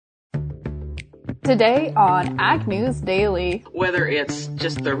Today on Ag News Daily. Whether it's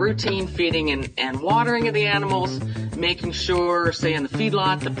just the routine feeding and watering of the animals, making sure, say in the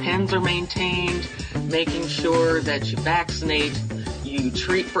feedlot, the pens are maintained, making sure that you vaccinate, you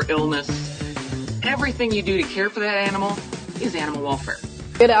treat for illness. Everything you do to care for that animal is animal welfare.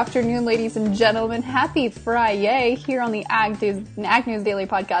 Good afternoon, ladies and gentlemen. Happy Friday here on the Ag News Daily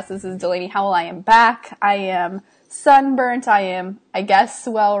podcast. This is Delaney Howell. I am back. I am sunburnt. I am, I guess,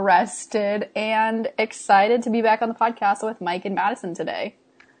 well rested and excited to be back on the podcast with Mike and Madison today.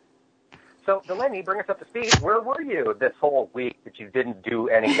 So, Delaney, bring us up to speed. Where were you this whole week that you didn't do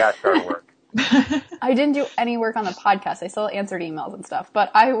any gosh darn work? I didn't do any work on the podcast. I still answered emails and stuff, but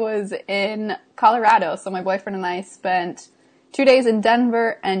I was in Colorado. So my boyfriend and I spent 2 days in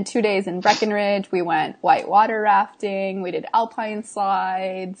Denver and 2 days in Breckenridge. We went whitewater rafting. We did alpine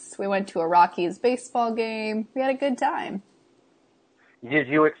slides. We went to a Rockies baseball game. We had a good time. Did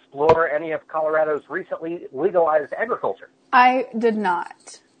you explore any of Colorado's recently legalized agriculture? I did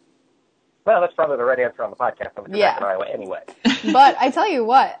not. Well, that's probably the right answer on the podcast. I'm back in Iowa anyway. But I tell you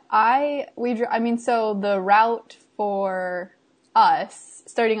what, so the route for us,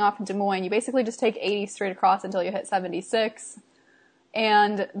 starting off in Des Moines, you basically just take 80 straight across until you hit 76.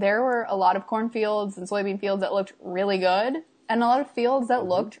 And there were a lot of cornfields and soybean fields that looked really good, and a lot of fields that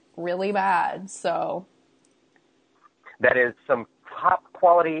looked really bad. So that is some top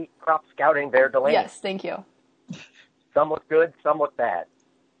quality crop scouting there, Delaney. Yes, thank you. Some look good, some look bad.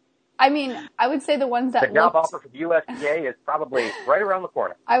 I mean, I would say the ones that the job offer for the USDA is probably right around the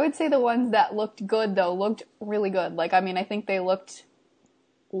corner. I would say the ones that looked good, though, looked really good. I think they looked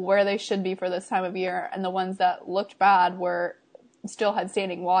where they should be for this time of year, and the ones that looked bad still had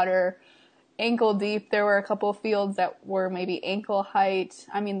standing water, ankle deep. There were a couple of fields that were maybe ankle height.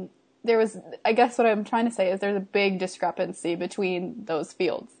 I guess what I'm trying to say is there's a big discrepancy between those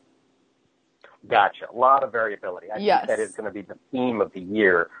fields. Gotcha. A lot of variability. I think that is going to be the theme of the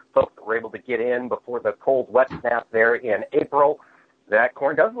year. Folks that were able to get in before the cold, wet snap there in April, that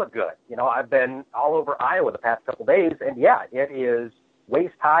corn does look good. I've been all over Iowa the past couple days, and it is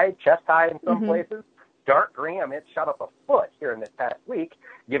waist high, chest high in some places. Dark green. It's shot up a foot here in this past week,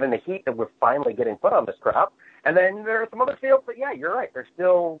 given the heat that we're finally getting put on this crop. And then there are some other fields that, you're right, they're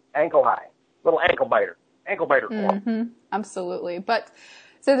still ankle high. Little ankle biter corn. Absolutely. But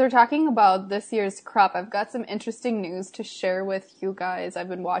so they're talking about this year's crop. I've got some interesting news to share with you guys. I've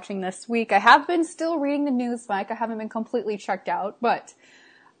been watching this week. I have been still reading the news, Mike. I haven't been completely checked out, but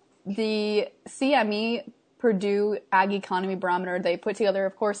the CME Purdue Ag Economy Barometer, they put together,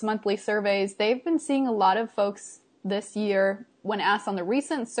 of course, monthly surveys. They've been seeing a lot of folks this year, when asked on the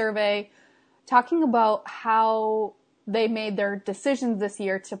recent survey, talking about how they made their decisions this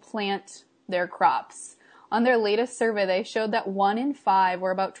year to plant their crops. On their latest survey, they showed that 1 in 5,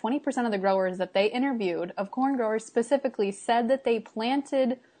 or about 20% of the growers that they interviewed, of corn growers specifically, said that they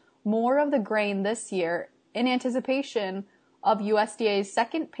planted more of the grain this year in anticipation of USDA's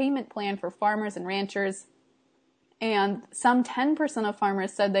second payment plan for farmers and ranchers. And some 10% of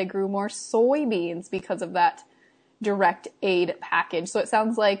farmers said they grew more soybeans because of that direct aid package. So it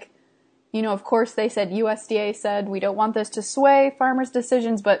sounds like, of course they said, USDA said, we don't want this to sway farmers'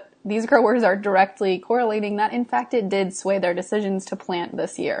 decisions, but these growers are directly correlating that, in fact, it did sway their decisions to plant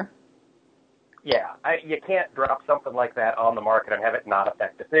this year. Yeah, you can't drop something like that on the market and have it not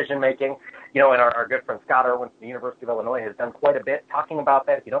affect decision-making. And our good friend Scott Irwin from the University of Illinois has done quite a bit talking about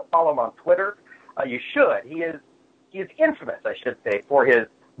that. If you don't follow him on Twitter, you should. He is infamous, I should say, for his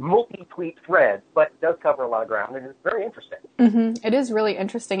multi-tweet threads, but does cover a lot of ground, and it's very interesting. It is really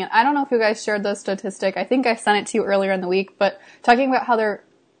interesting, and I don't know if you guys shared the statistic. I think I sent it to you earlier in the week, but talking about how there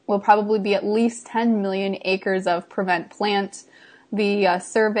will probably be at least 10 million acres of prevent plant. The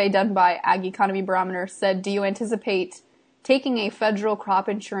survey done by Ag Economy Barometer said, do you anticipate taking a federal crop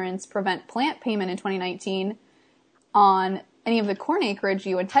insurance prevent plant payment in 2019 on any of the corn acreage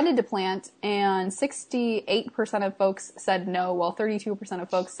you intended to plant? And 68% of folks said no, while 32% of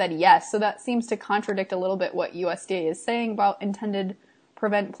folks said yes. So that seems to contradict a little bit what USDA is saying about intended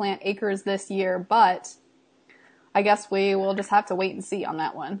prevent plant acres this year, but I guess we will just have to wait and see on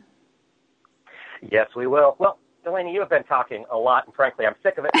that one. Yes, we will. Well, Delaney, you have been talking a lot, and frankly, I'm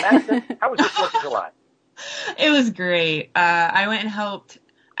sick of it. Madison, how was your 4th of July? It was great. I went and helped,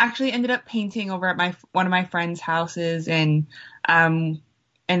 actually ended up painting over at one of my friend's houses, and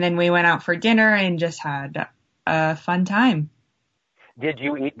then we went out for dinner and just had a fun time. Did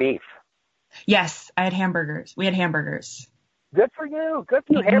you eat beef? Yes, I had hamburgers. We had hamburgers. Good for you. Good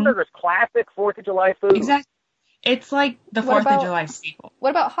for you. Hamburgers, classic 4th of July food. Exactly. It's like the 4th of July staple. What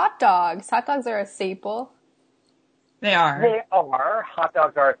about hot dogs? Hot dogs are a staple. They are. They are. Hot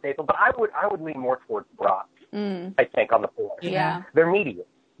dogs are a staple, but I would lean more towards brats. I think on the floor. Yeah. They're meatier.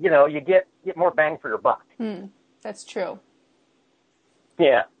 You know, you get more bang for your buck. That's true.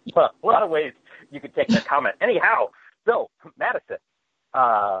 Yeah. Well, a lot of ways you could take that comment. Anyhow, so Madison,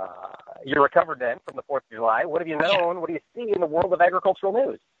 you're recovered then from the 4th of July. What have you known? What do you see in the world of agricultural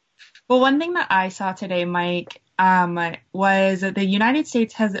news? Well, one thing that I saw today, Mike, was that the United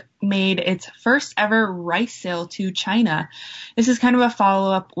States has made its first ever rice sale to China. This is kind of a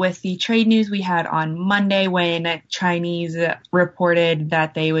follow-up with the trade news we had on Monday when Chinese reported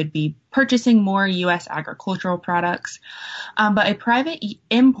that they would be purchasing more U.S. agricultural products. But a private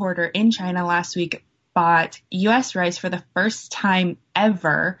importer in China last week bought U.S. rice for the first time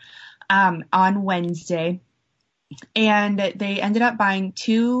ever on Wednesday. And they ended up buying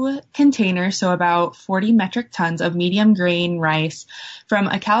 2 containers, so about 40 metric tons of medium grain rice from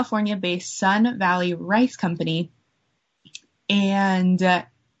a California-based Sun Valley Rice Company. And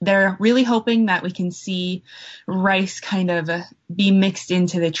they're really hoping that we can see rice kind of be mixed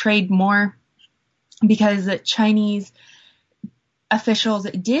into the trade more, because Chinese officials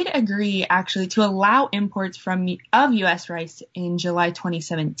did agree actually to allow imports of U.S. rice in July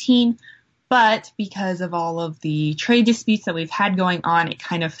 2017. But because of all of the trade disputes that we've had going on, it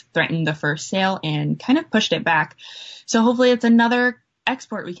kind of threatened the first sale and kind of pushed it back. So hopefully it's another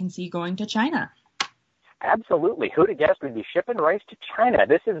export we can see going to China. Absolutely. Who'd have guessed we'd be shipping rice to China?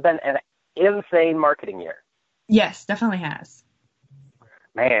 This has been an insane marketing year. Yes, definitely has.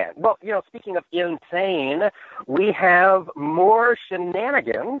 Man. Well, you know, speaking of insane, we have more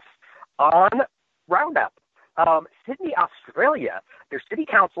shenanigans on Roundup. Sydney, Australia, their city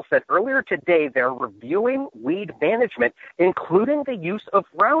council said earlier today they're reviewing weed management, including the use of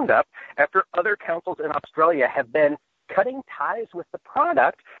Roundup, after other councils in Australia have been cutting ties with the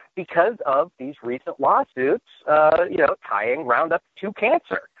product because of these recent lawsuits, tying Roundup to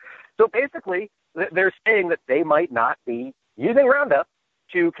cancer. So basically, they're saying that they might not be using Roundup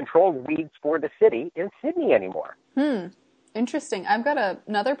to control weeds for the city in Sydney anymore. Interesting. I've got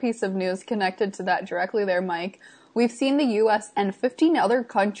another piece of news connected to that directly there, Mike. We've seen the U.S. and 15 other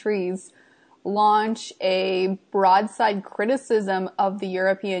countries launch a broadside criticism of the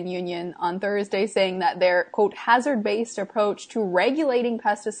European Union on Thursday, saying that their, quote, hazard-based approach to regulating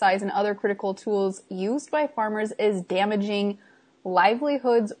pesticides and other critical tools used by farmers is damaging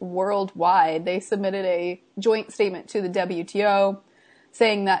livelihoods worldwide. They submitted a joint statement to the WTO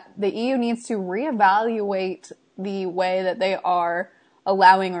saying that the EU needs to reevaluate the way that they are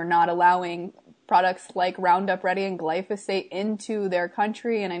allowing or not allowing products like Roundup Ready and glyphosate into their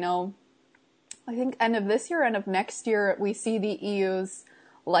country. And I think end of this year, end of next year, we see the EU's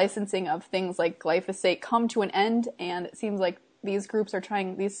licensing of things like glyphosate come to an end. And it seems like these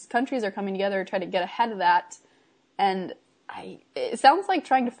countries are coming together to try to get ahead of that. And it sounds like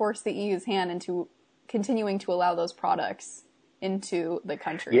trying to force the EU's hand into continuing to allow those products into the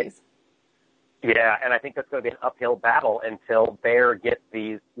countries. Yeah, and I think that's going to be an uphill battle until Bayer gets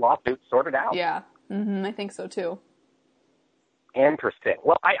these lawsuits sorted out. Yeah, I think so too. Interesting.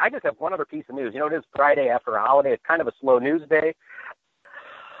 Well, I just have one other piece of news. You know, it is Friday after a holiday. It's kind of a slow news day.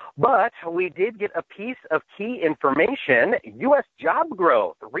 But we did get a piece of key information. U.S. job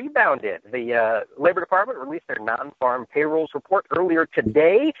growth rebounded. The Labor Department released their non-farm payrolls report earlier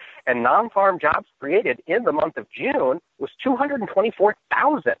today, and non-farm jobs created in the month of June was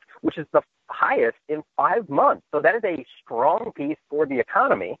 224,000, which is the highest in 5 months. So that is a strong piece for the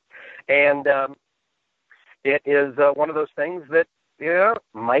economy. And it is one of those things that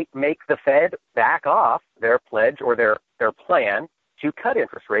might make the Fed back off their pledge or their plan to cut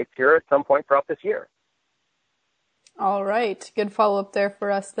interest rates here at some point throughout this year. All right. Good follow-up there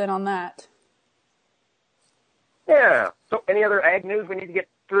for us then on that. Yeah. So any other ag news we need to get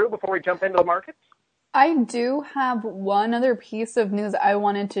through before we jump into the markets? I do have one other piece of news I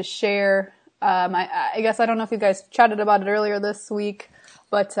wanted to share. I guess I don't know if you guys chatted about it earlier this week,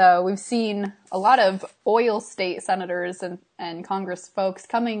 but we've seen a lot of oil state senators and Congress folks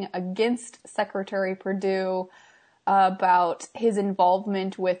coming against Secretary Perdue about his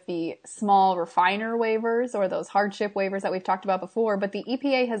involvement with the small refiner waivers or those hardship waivers that we've talked about before. But the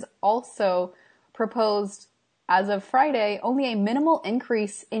EPA has also proposed, as of Friday, only a minimal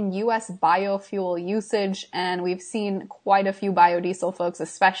increase in U.S. biofuel usage. And we've seen quite a few biodiesel folks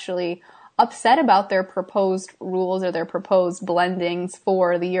especially upset about their proposed rules or their proposed blendings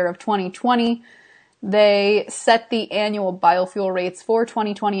for the year of 2020. They set the annual biofuel rates for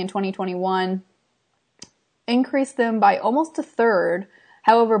 2020 and 2021, increased them by almost a third,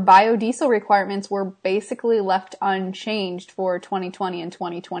 However, biodiesel requirements were basically left unchanged for 2020 and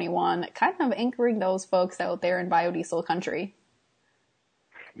 2021, kind of anchoring those folks out there in biodiesel country.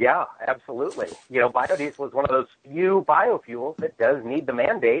 Yeah, absolutely. Biodiesel is one of those few biofuels that does need the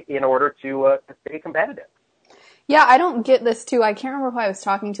mandate in order to stay competitive. Yeah, I don't get this too. I can't remember who I was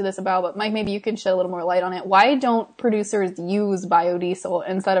talking to this about, but Mike, maybe you can shed a little more light on it. Why don't producers use biodiesel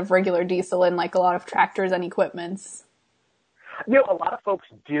instead of regular diesel in like a lot of tractors and equipments? A lot of folks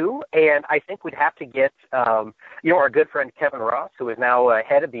do, and I think we'd have to get, our good friend Kevin Ross, who is now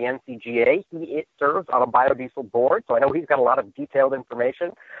head of the NCGA. He serves on a biodiesel board, so I know he's got a lot of detailed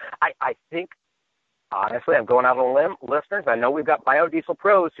information. I think, honestly, I'm going out on a limb. Listeners, I know we've got biodiesel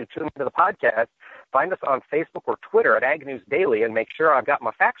pros who tune into the podcast. Find us on Facebook or Twitter at Ag News Daily and make sure I've got my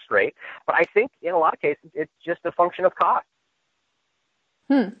facts straight. But I think in a lot of cases, it's just a function of cost.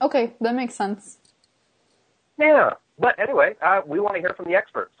 Okay, that makes sense. Yeah. But anyway, we want to hear from the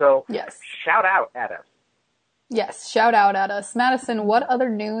experts. So yes. Shout out at us. Yes, shout out at us. Madison, what other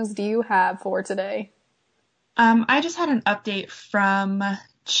news do you have for today? I just had an update from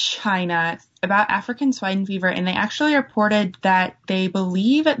China about African swine fever, and they actually reported that they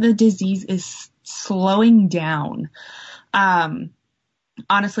believe the disease is slowing down.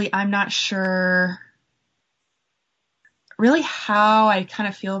 Honestly, I'm not sure really how I kind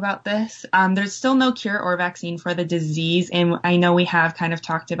of feel about this. There's still no cure or vaccine for the disease, and I know we have kind of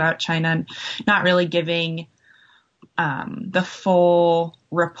talked about China not really giving the full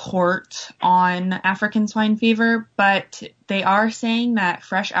report on African swine fever, but they are saying that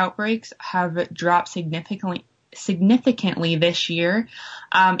fresh outbreaks have dropped significantly this year,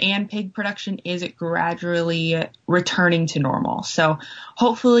 and pig production is gradually returning to normal. So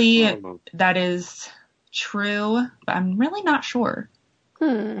hopefully that is true, but I'm really not sure.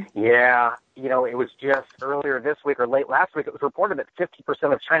 Yeah, it was just earlier this week or late last week, it was reported that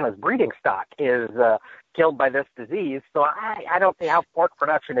 50% of China's breeding stock is killed by this disease. So I don't see how pork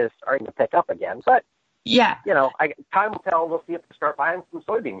production is starting to pick up again. But, yeah, time will tell. We'll see if they start buying some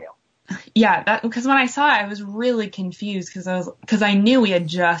soybean meal. Yeah, because when I saw it, I was really confused because I knew we had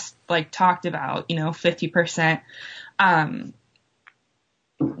just talked about, 50%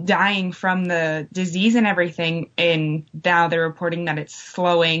 dying from the disease and everything, and now they're reporting that it's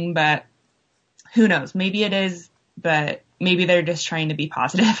slowing, but who knows? Maybe it is, but maybe they're just trying to be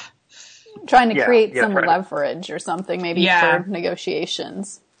positive. Trying to create some leverage or something, maybe for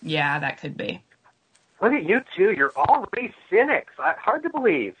negotiations. Yeah, that could be. Look at you two. You're already cynics. Hard to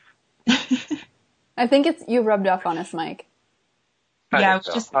believe. I think it's you rubbed off on us, Mike.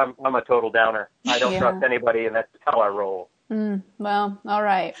 I'm a total downer. I don't trust anybody, and that's how I roll. Well, all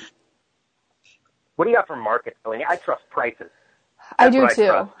right. What do you got for markets, Delaney? I trust prices. I do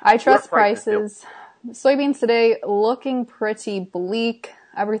too. I trust prices. Soybeans today looking pretty bleak.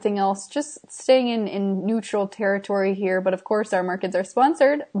 Everything else just staying in neutral territory here. But of course, our markets are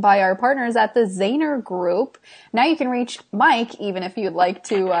sponsored by our partners at the Zaner Group. Now you can reach Mike, even if you'd like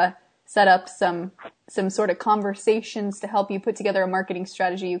to set up some sort of conversations to help you put together a marketing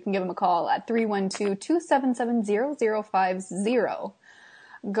strategy. You can give him a call at 312-277-0050.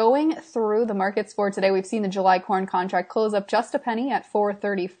 Going through the markets for today, we've seen the July corn contract close up just a penny at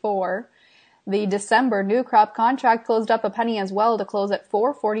 $4.34. The December new crop contract closed up a penny as well to close at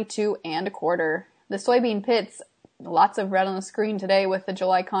 $4.42 1/4. The soybean pits, lots of red on the screen today with the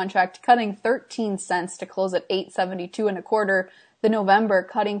July contract cutting 13 cents to close at $8.72 1/4. The November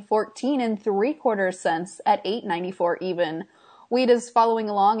cutting 14 3/4 cents at $8.94 even. Wheat is following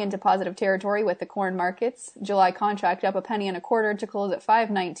along into positive territory with the corn markets. July contract up a penny and a quarter to close at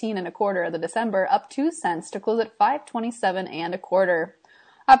 $5.19 1/4. The December up 2 cents to close at $5.27 1/4.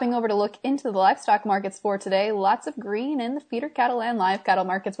 Hopping over to look into the livestock markets for today, lots of green in the feeder cattle and live cattle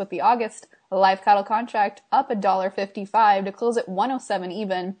markets with the August live cattle contract up $1.55 to close at $1.07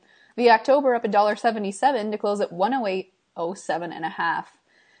 even. The October up $1.77 to close at $1.0807 1/2.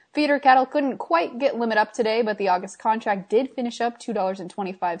 Feeder cattle couldn't quite get limit up today, but the August contract did finish up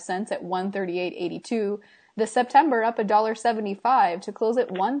 $2.25 at $138.82. The September up $1.75 to close at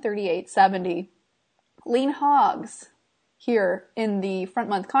 $138.70. Lean hogs here in the front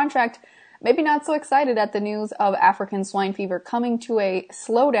month contract, maybe not so excited at the news of African swine fever coming to a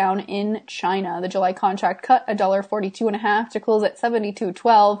slowdown in China. The July contract cut $1.42 1/2 to close at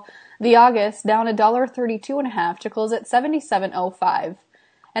 $72.12. The August down $1.32 1/2 to close at $77.05.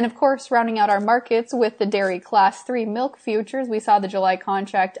 And of course, rounding out our markets with the dairy class 3 milk futures, we saw the July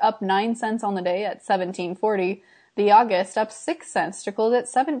contract up 9 cents on the day at $17.40. The August up 6 cents to close at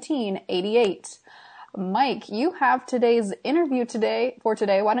 $17.88. Mike, you have today's interview for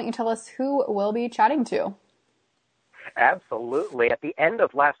today. Why don't you tell us who we'll be chatting to? Absolutely. At the end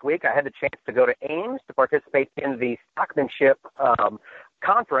of last week, I had the chance to go to Ames to participate in the stockmanship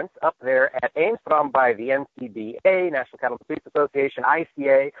conference up there at Ames, put on by the NCBA, National Cattle Police Association,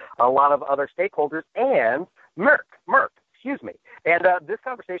 ICA, a lot of other stakeholders, and Merck. And this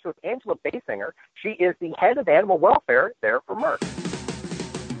conversation with Angela Basinger. She is the head of animal welfare there for Merck.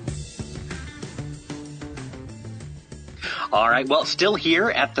 All right, well, still here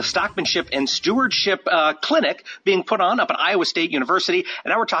at the Stockmanship and Stewardship Clinic being put on up at Iowa State University,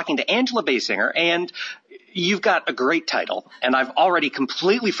 and now we're talking to Angela Basinger, and you've got a great title, and I've already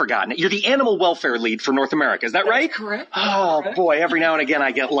completely forgotten it. You're the Animal Welfare Lead for North America, is that right? That's correct. Oh, boy, every now and again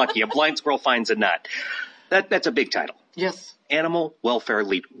I get lucky. A blind squirrel finds a nut. That's a big title. Yes. Animal Welfare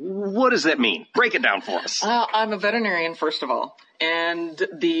Lead. What does that mean? Break it down for us. I'm a veterinarian, first of all, and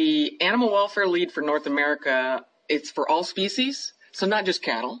the Animal Welfare Lead for North America, it's for all species, so not just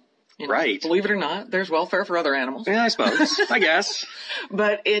cattle. You know, right. Believe it or not, there's welfare for other animals. Yeah, I suppose. I guess.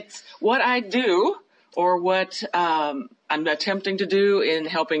 But it's what I do, or what I'm attempting to do in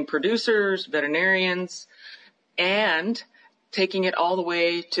helping producers, veterinarians, and taking it all the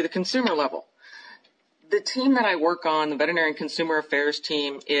way to the consumer level. The team that I work on, the Veterinary Consumer Affairs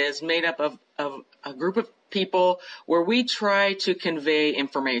team, is made up of a group of people where we try to convey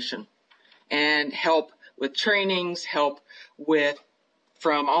information and help with trainings, help with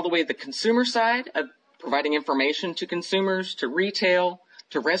from all the way the consumer side of providing information to consumers, to retail,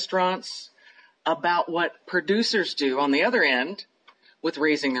 to restaurants about what producers do on the other end with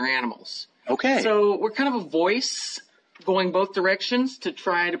raising their animals. Okay. So we're kind of a voice going both directions to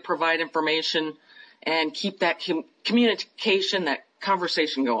try to provide information and keep that communication, that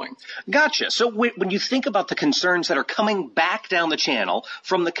conversation going. Gotcha. So when you think about the concerns that are coming back down the channel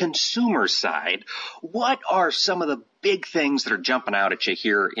from the consumer side, what are some of the big things that are jumping out at you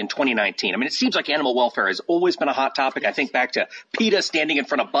here in 2019? I mean, it seems like animal welfare has always been a hot topic. I think back to PETA standing in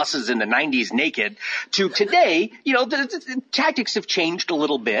front of buses in the 90s naked to today, you know, the tactics have changed a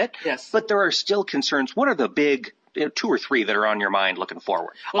little bit. Yes. But there are still concerns. What are the big two or three that are on your mind looking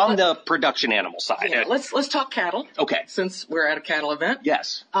forward on the production animal side? Yeah, let's talk cattle. Okay. Since we're at a cattle event.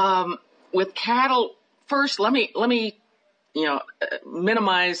 Yes. With cattle, first, let me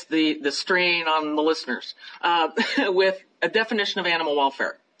minimize the strain on the listeners with a definition of animal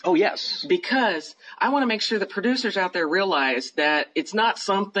welfare. Oh, yes. Because I want to make sure that producers out there realize that it's not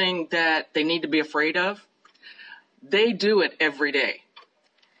something that they need to be afraid of. They do it every day.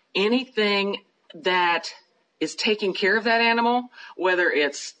 Anything that is taking care of that animal, whether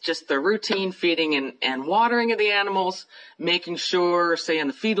it's just the routine feeding and watering of the animals, making sure, say in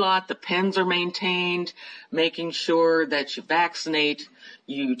the feedlot, the pens are maintained, making sure that you vaccinate,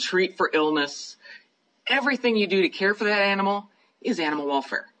 you treat for illness. Everything you do to care for that animal is animal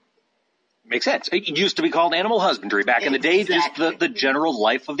welfare. Makes sense. It used to be called animal husbandry back in the day, just the general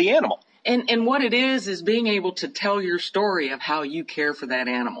life of the animal. And what it is being able to tell your story of how you care for that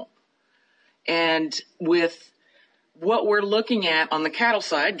animal. And with what we're looking at on the cattle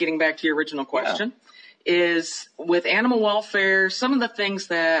side, getting back to your original question, is with animal welfare, some of the things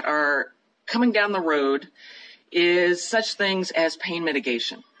that are coming down the road is such things as pain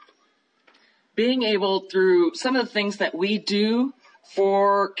mitigation. Being able, through some of the things that we do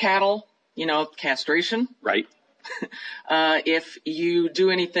for cattle, you know, castration. Right. If you do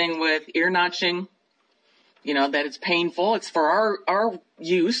anything with ear notching, you know, that it's painful. It's for our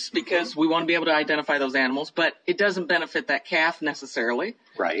use because we want to be able to identify those animals, but it doesn't benefit that calf necessarily.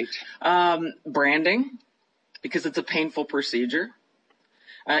 Right. Branding, because it's a painful procedure.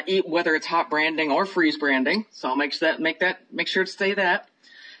 Whether it's hot branding or freeze branding. So I'll make sure to say that.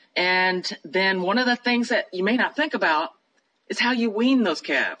 And then one of the things that you may not think about is how you wean those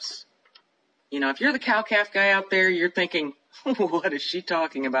calves. You know, if you're the cow-calf guy out there, you're thinking, what is she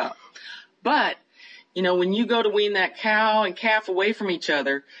talking about? But you know, when you go to wean that cow and calf away from each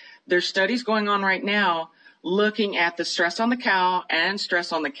other, there's studies going on right now looking at the stress on the cow and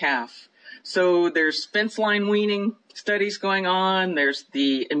stress on the calf. So there's fence line weaning studies going on. There's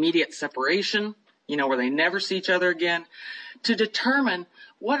the immediate separation, you know, where they never see each other again, to determine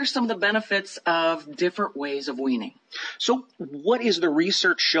what are some of the benefits of different ways of weaning. So what is the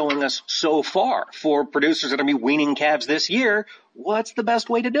research showing us so far for producers that are going to be weaning calves this year? What's the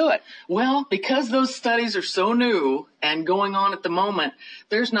best way to do it? Well, because those studies are so new and going on at the moment,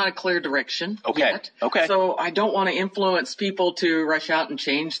 there's not a clear direction yet. Okay. So I don't want to influence people to rush out and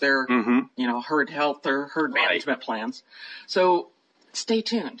change their, herd health or herd management plans. So stay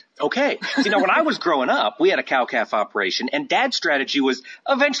tuned. Okay. See, now when I was growing up, we had a cow-calf operation, and Dad's strategy was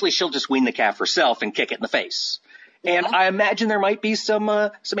eventually she'll just wean the calf herself and kick it in the face. And I imagine there might be some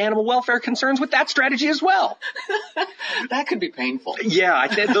animal welfare concerns with that strategy as well. That could be painful. Yeah,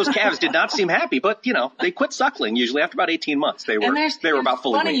 those calves did not seem happy, but they quit suckling usually after about 18 months. They were about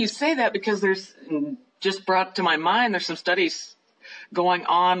fully weaned. Funny you say that because there's just brought to my mind there's some studies going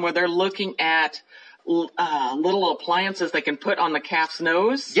on where they're looking at little appliances they can put on the calf's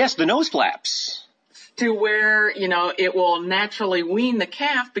nose. Yes, the nose flaps. To where, it will naturally wean the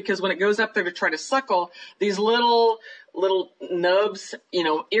calf because when it goes up there to try to suckle, these little nubs,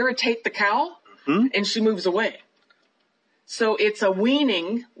 irritate the cow and she moves away. So it's a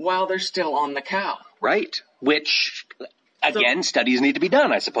weaning while they're still on the cow. Right. Which, again, studies need to be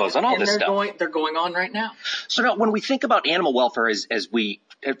done, I suppose, on all this stuff. They're going on right now. So now when we think about animal welfare as we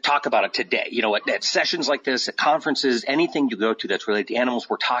talk about it today, at sessions like this, at conferences, anything you go to that's related to animals,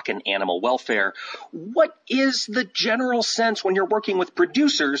 we're talking animal welfare. What is the general sense when you're working with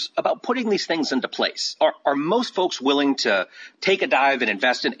producers about putting these things into place? Are most folks willing to take a dive and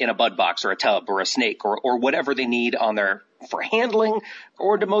invest in a bud box or a tub or a snake or whatever they need for handling,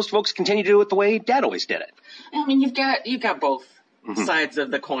 or do most folks continue to do it the way Dad always did it? I mean, you've got both sides of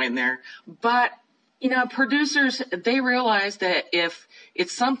the coin there, but producers, they realize that if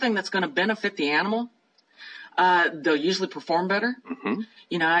it's something that's going to benefit the animal, they'll usually perform better.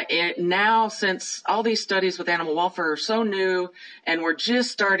 Now, since all these studies with animal welfare are so new and we're just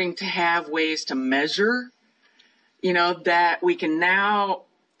starting to have ways to measure, that we can now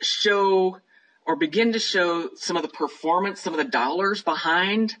show or begin to show some of the performance, some of the dollars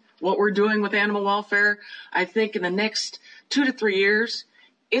behind what we're doing with animal welfare, I think in the next 2 to 3 years,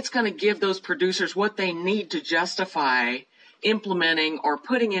 it's going to give those producers what they need to justify implementing or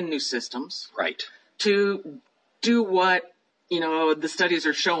putting in new systems. Right. To do what, the studies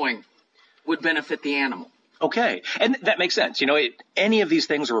are showing would benefit the animal. Okay. And that makes sense. Any of these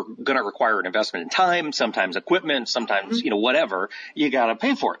things are going to require an investment in time, sometimes equipment, sometimes, whatever. You got to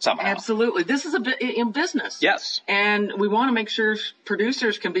pay for it somehow. Absolutely. This is in business. Yes. And we want to make sure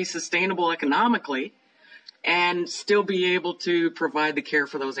producers can be sustainable economically and still be able to provide the care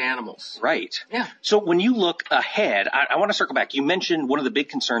for those animals. Right. Yeah. So when you look ahead, I want to circle back. You mentioned one of the big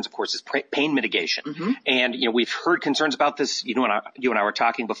concerns, of course, is pain mitigation. And, we've heard concerns about this. You and I were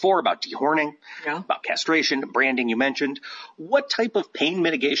talking before about dehorning, about castration, branding you mentioned. What type of pain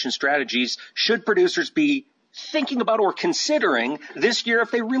mitigation strategies should producers be thinking about or considering this year if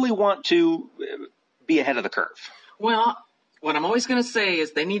they really want to be ahead of the curve? Well, what I'm always going to say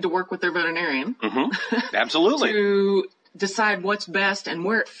is they need to work with their veterinarian. Absolutely. To decide what's best and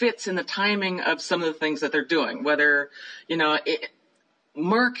where it fits in the timing of some of the things that they're doing. Whether,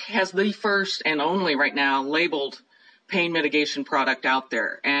 Merck has the first and only right now labeled pain mitigation product out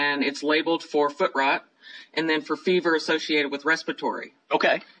there. And it's labeled for foot rot and then for fever associated with respiratory.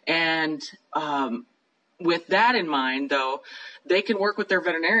 Okay. And with that in mind, though, they can work with their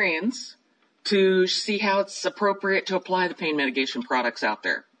veterinarians to see how it's appropriate to apply the pain mitigation products out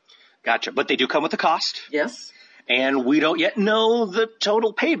there. Gotcha. But they do come with a cost. Yes. And we don't yet know the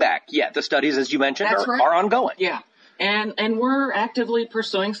total payback yet. The studies, as you mentioned, are ongoing. Yeah. And we're actively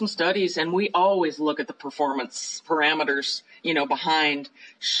pursuing some studies, and we always look at the performance parameters, behind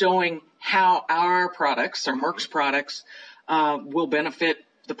showing how our products, or Merck's products, will benefit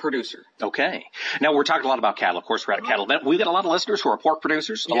the producer. Okay. Now, we're talking a lot about cattle. Of course, we're at a cattle event. We've got a lot of listeners who are pork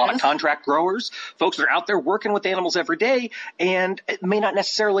producers, a lot of contract growers, folks that are out there working with animals every day and may not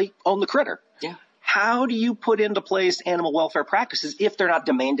necessarily own the critter. Yeah. How do you put into place animal welfare practices if they're not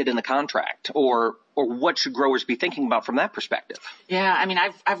demanded in the contract? Or what should growers be thinking about from that perspective? Yeah, I mean,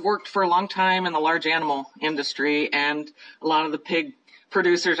 I've worked for a long time in the large animal industry, and a lot of the pig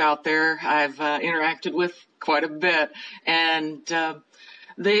producers out there I've interacted with quite a bit. And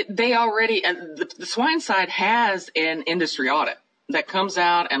they already, the swine side has an industry audit that comes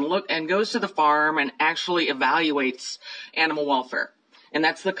out and goes to the farm and actually evaluates animal welfare. And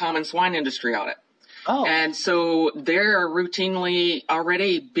that's the common swine industry audit. Oh. And so they're routinely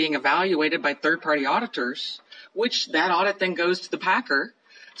already being evaluated by third-party auditors, which that audit then goes to the packer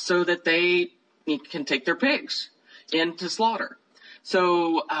so that they can take their pigs into slaughter.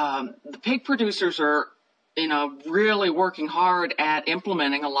 So the pig producers are, really working hard at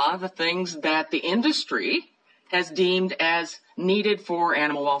implementing a lot of the things that the industry has deemed as needed for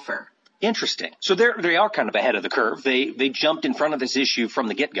animal welfare. Interesting. So they are kind of ahead of the curve. They jumped in front of this issue from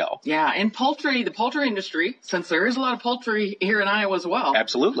the get-go. Yeah, and the poultry industry, since there is a lot of poultry here in Iowa as well.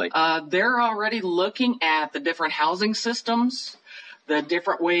 Absolutely. They're already looking at the different housing systems, the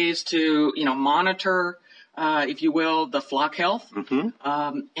different ways to, monitor, if you will, the flock health.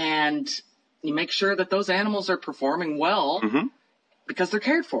 And you make sure that those animals are performing well because they're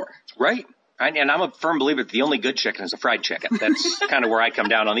cared for. Right. And I'm a firm believer that the only good chicken is a fried chicken. That's kind of where I come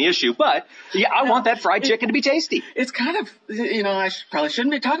down on the issue. But, yeah, I want that fried chicken to be tasty. It's kind of, I probably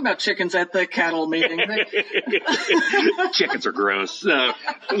shouldn't be talking about chickens at the cattle meeting. Chickens are gross.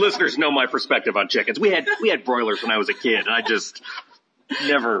 Listeners know my perspective on chickens. We had broilers when I was a kid, and I just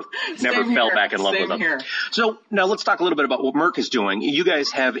never fell back in love with them. Here. So now let's talk a little bit about what Merck is doing. You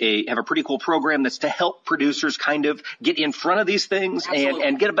guys have a pretty cool program that's to help producers kind of get in front of these things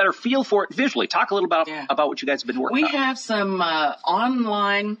and get a better feel for it visually. Talk a little about what you guys have been working on. We have some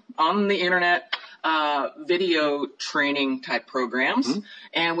online, on the internet, video training type programs,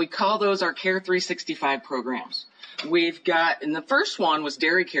 and we call those our Care 365 programs. We've got, and the first one was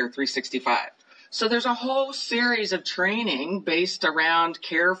Dairy Care 365. So there's a whole series of training based around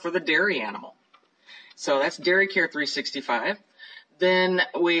care for the dairy animal. So that's Dairy Care 365. Then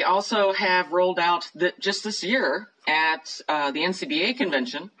we also have rolled out just this year at the NCBA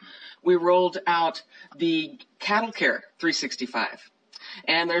convention, we rolled out the Cattle Care 365.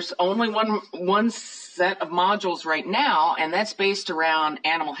 And there's only one set of modules right now, and that's based around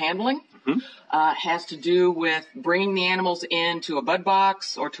animal handling. Has to do with bringing the animals into a bud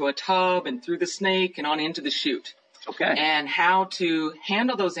box or to a tub and through the snake and on into the chute. Okay. And how to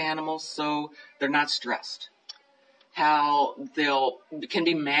handle those animals so they're not stressed. How can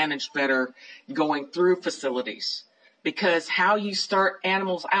be managed better going through facilities. Because how you start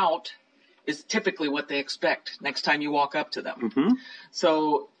animals out is typically what they expect next time you walk up to them.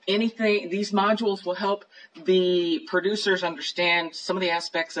 So these modules will help the producers understand some of the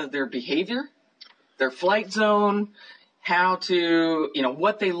aspects of their behavior, their flight zone, how to,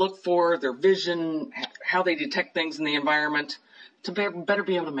 what they look for, their vision, how they detect things in the environment to better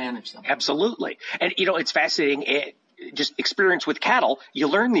be able to manage them. Absolutely. And, it's fascinating. Just experience with cattle, you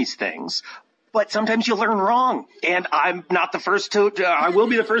learn these things. But sometimes you learn wrong. And I'm not the first I will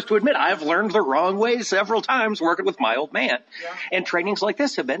be the first to admit I've learned the wrong way several times working with my old man. Yeah. And trainings like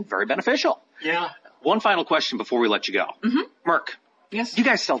this have been very beneficial. Yeah. One final question before we let you go. Merck. Yes. You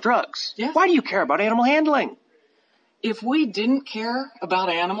guys sell drugs. Yeah. Why do you care about animal handling? If we didn't care about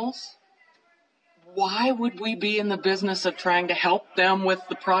animals, why would we be in the business of trying to help them with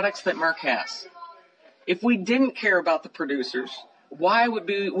the products that Merck has? If we didn't care about the producers, why would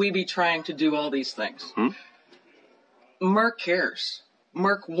we be trying to do all these things? Merck cares.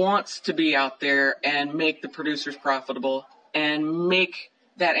 Merck wants to be out there and make the producers profitable and make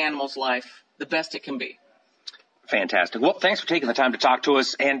that animal's life the best it can be. Fantastic. Well, thanks for taking the time to talk to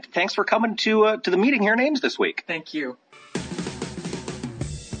us, and thanks for coming to the meeting here in Ames this week. Thank you.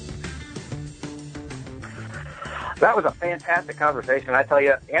 That was a fantastic conversation. I tell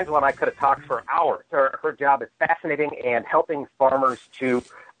you, Angela and I could have talked for hours. Her job is fascinating, and helping farmers to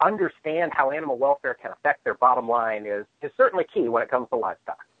understand how animal welfare can affect their bottom line is certainly key when it comes to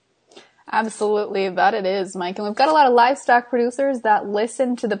livestock. Absolutely, that it is, Mike. And we've got a lot of livestock producers that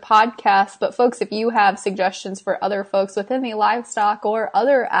listen to the podcast. But folks, if you have suggestions for other folks within the livestock or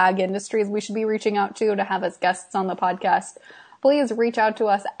other ag industries we should be reaching out to have as guests on the podcast, please reach out to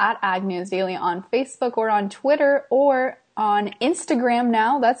us at Ag News Daily on Facebook or on Twitter or on Instagram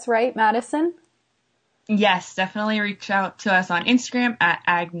now. That's right, Madison. Yes, definitely reach out to us on Instagram at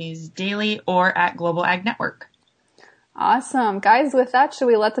Ag News Daily or at Global Ag Network. Awesome. Guys, with that, should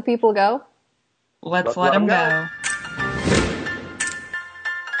we let the people go? Let's let them go.